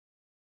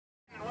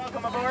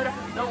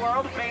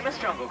world famous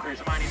jungle cruise.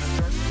 My name is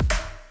Jordan.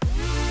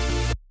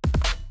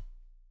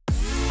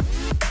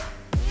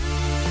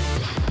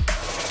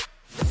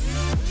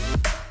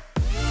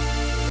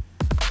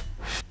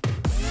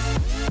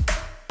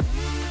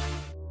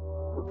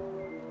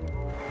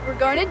 We're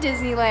going to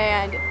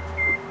Disneyland.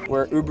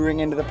 We're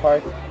Ubering into the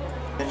park.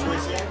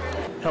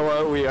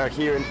 Hello, we are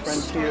here in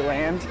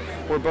Frontierland.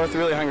 We're both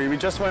really hungry. We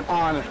just went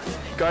on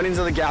Guardians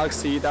of the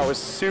Galaxy. That was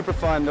super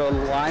fun. The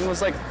line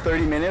was like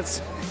 30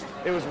 minutes.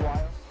 It was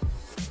wild.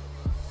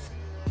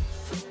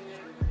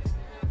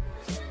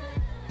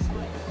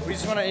 We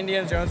just went on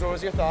Indiana Jones. What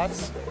was your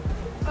thoughts?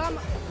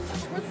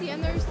 Towards the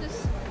end there's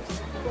this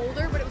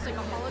boulder, but it was like a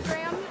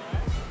hologram.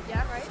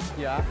 Yeah, right?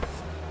 Yeah.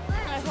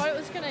 And I thought it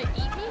was gonna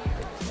eat me.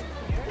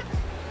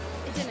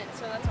 It didn't,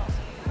 so that's awesome.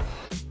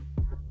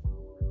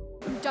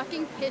 I'm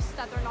ducking pissed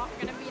that they're not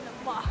gonna be in the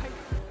vlog.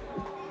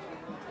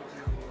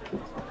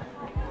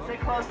 Sit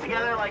close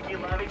together like you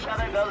love each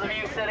other. Those of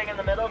you sitting in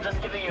the middle,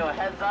 just giving you a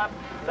heads up,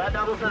 that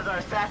doubles as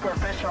our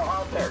sacrificial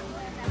altar.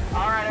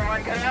 Alright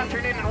everyone, good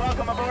afternoon and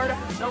welcome aboard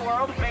the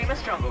world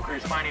famous jungle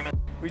cruise. My name is...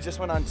 We just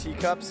went on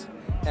teacups,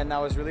 and that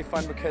was really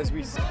fun because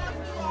we...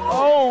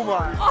 Oh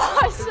my!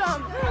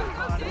 Awesome!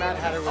 The Mad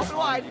Hatter was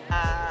fun.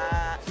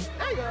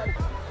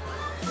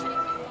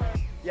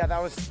 Yeah,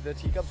 that was, the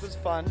teacups was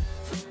fun.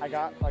 I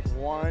got like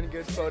one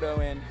good photo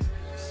in,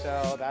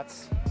 so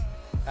that's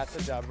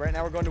a dub. Right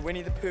now we're going to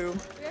Winnie the Pooh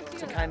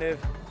to kind of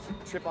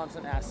trip on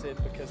some acid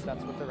because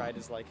that's what the ride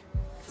is like.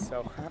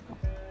 So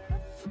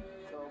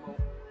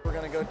we're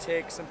gonna go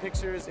take some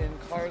pictures in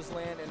Cars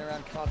Land and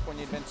around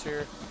California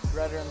Adventure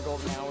right around the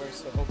golden hour.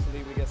 So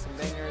hopefully we get some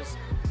bangers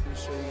and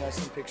show you guys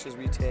some pictures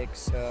we take.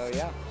 So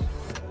yeah.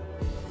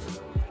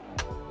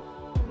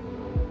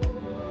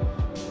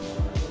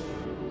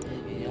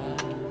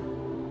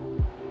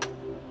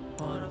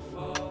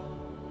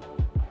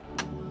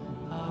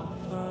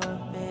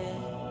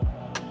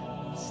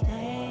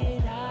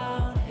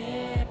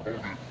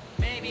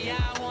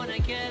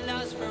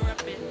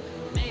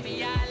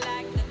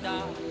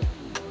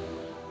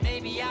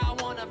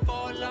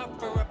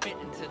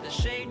 Into the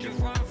shade you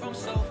run from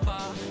so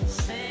far.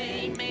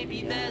 Say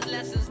maybe there's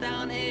lessons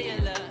down here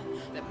you learn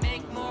that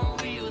make more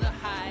real the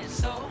highs.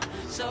 So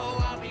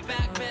I'll be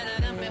back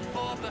better than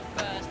before, but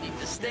first need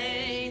to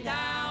stay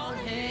down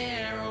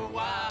here a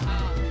while.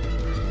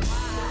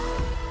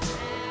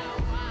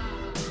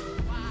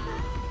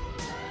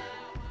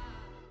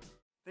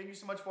 Thank you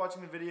so much for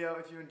watching the video.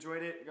 If you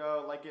enjoyed it,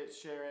 go like it,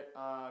 share it,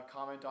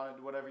 comment on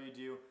it, whatever you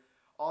do.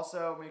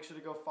 Also, make sure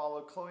to go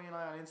follow Chloe and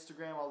I on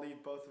Instagram. I'll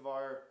leave both of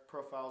our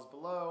profiles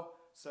below.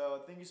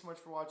 So thank you so much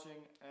for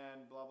watching,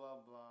 and blah, blah,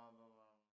 blah, blah.